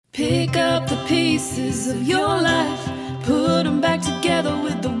Pick up the pieces of your life, put them back together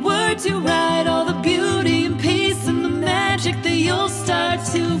with the words you write. All the beauty and peace and the magic that you'll start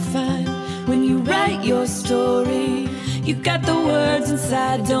to find when you write your story. You got the words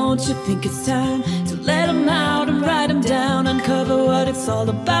inside, don't you think it's time to let them out and write them down? Uncover what it's all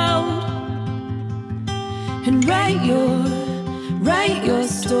about and write your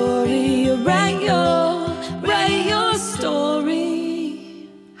story, write your story.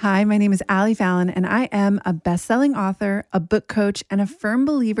 Hi, my name is Allie Fallon, and I am a best-selling author, a book coach, and a firm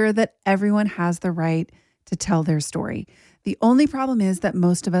believer that everyone has the right to tell their story. The only problem is that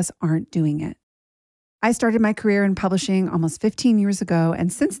most of us aren't doing it. I started my career in publishing almost 15 years ago,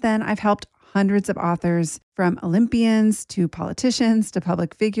 and since then, I've helped hundreds of authors, from Olympians to politicians to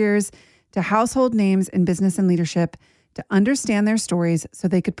public figures to household names in business and leadership, to understand their stories so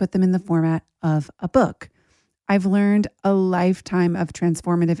they could put them in the format of a book. I've learned a lifetime of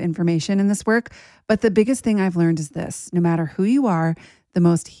transformative information in this work, but the biggest thing I've learned is this: no matter who you are, the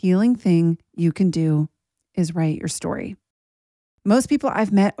most healing thing you can do is write your story. Most people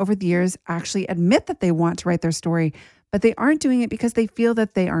I've met over the years actually admit that they want to write their story, but they aren't doing it because they feel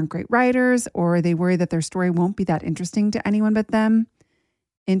that they aren't great writers, or they worry that their story won't be that interesting to anyone but them.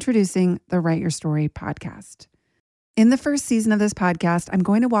 Introducing the Write Your Story podcast. In the first season of this podcast, I'm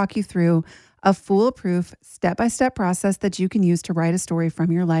going to walk you through a foolproof, step-by-step process that you can use to write a story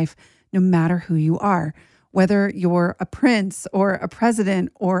from your life, no matter who you are. Whether you're a prince or a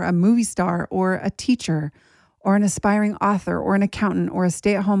president or a movie star or a teacher or an aspiring author or an accountant or a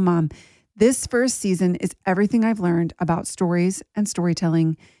stay-at-home mom, this first season is everything I've learned about stories and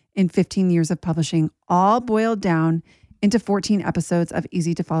storytelling in 15 years of publishing, all boiled down into 14 episodes of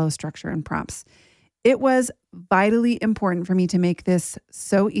easy-to-follow structure and prompts. It was vitally important for me to make this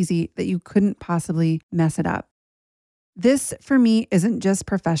so easy that you couldn't possibly mess it up. This, for me, isn't just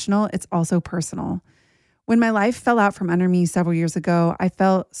professional, it's also personal. When my life fell out from under me several years ago, I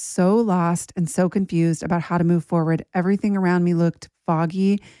felt so lost and so confused about how to move forward. Everything around me looked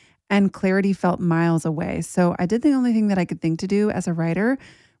foggy and clarity felt miles away. So I did the only thing that I could think to do as a writer,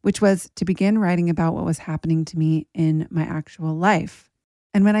 which was to begin writing about what was happening to me in my actual life.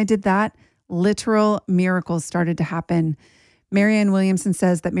 And when I did that, literal miracles started to happen. Marianne Williamson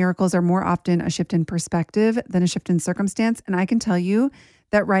says that miracles are more often a shift in perspective than a shift in circumstance. And I can tell you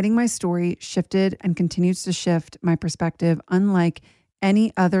that writing my story shifted and continues to shift my perspective, unlike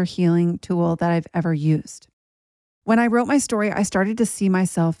any other healing tool that I've ever used. When I wrote my story, I started to see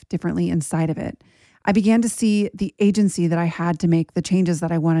myself differently inside of it. I began to see the agency that I had to make the changes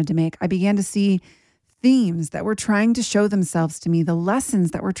that I wanted to make. I began to see themes that were trying to show themselves to me, the lessons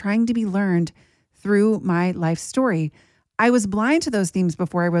that were trying to be learned through my life story. I was blind to those themes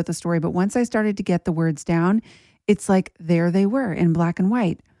before I wrote the story, but once I started to get the words down, it's like there they were in black and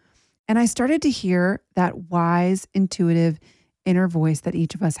white. And I started to hear that wise, intuitive inner voice that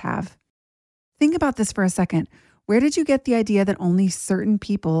each of us have. Think about this for a second. Where did you get the idea that only certain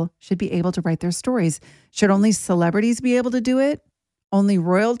people should be able to write their stories? Should only celebrities be able to do it? Only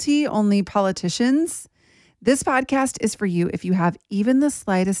royalty? Only politicians? This podcast is for you if you have even the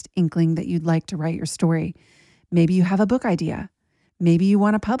slightest inkling that you'd like to write your story. Maybe you have a book idea. Maybe you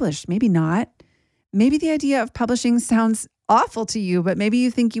want to publish. Maybe not. Maybe the idea of publishing sounds awful to you, but maybe you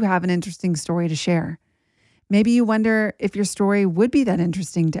think you have an interesting story to share. Maybe you wonder if your story would be that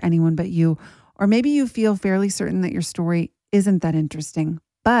interesting to anyone but you. Or maybe you feel fairly certain that your story isn't that interesting,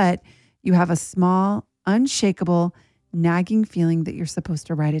 but you have a small, unshakable, nagging feeling that you're supposed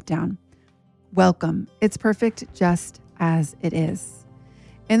to write it down. Welcome. It's perfect just as it is.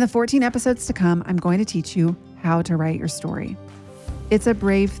 In the 14 episodes to come, I'm going to teach you how to write your story. It's a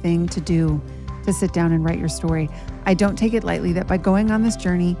brave thing to do, to sit down and write your story. I don't take it lightly that by going on this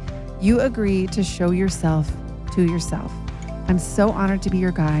journey, you agree to show yourself to yourself. I'm so honored to be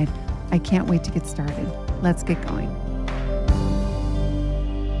your guide. I can't wait to get started. Let's get going.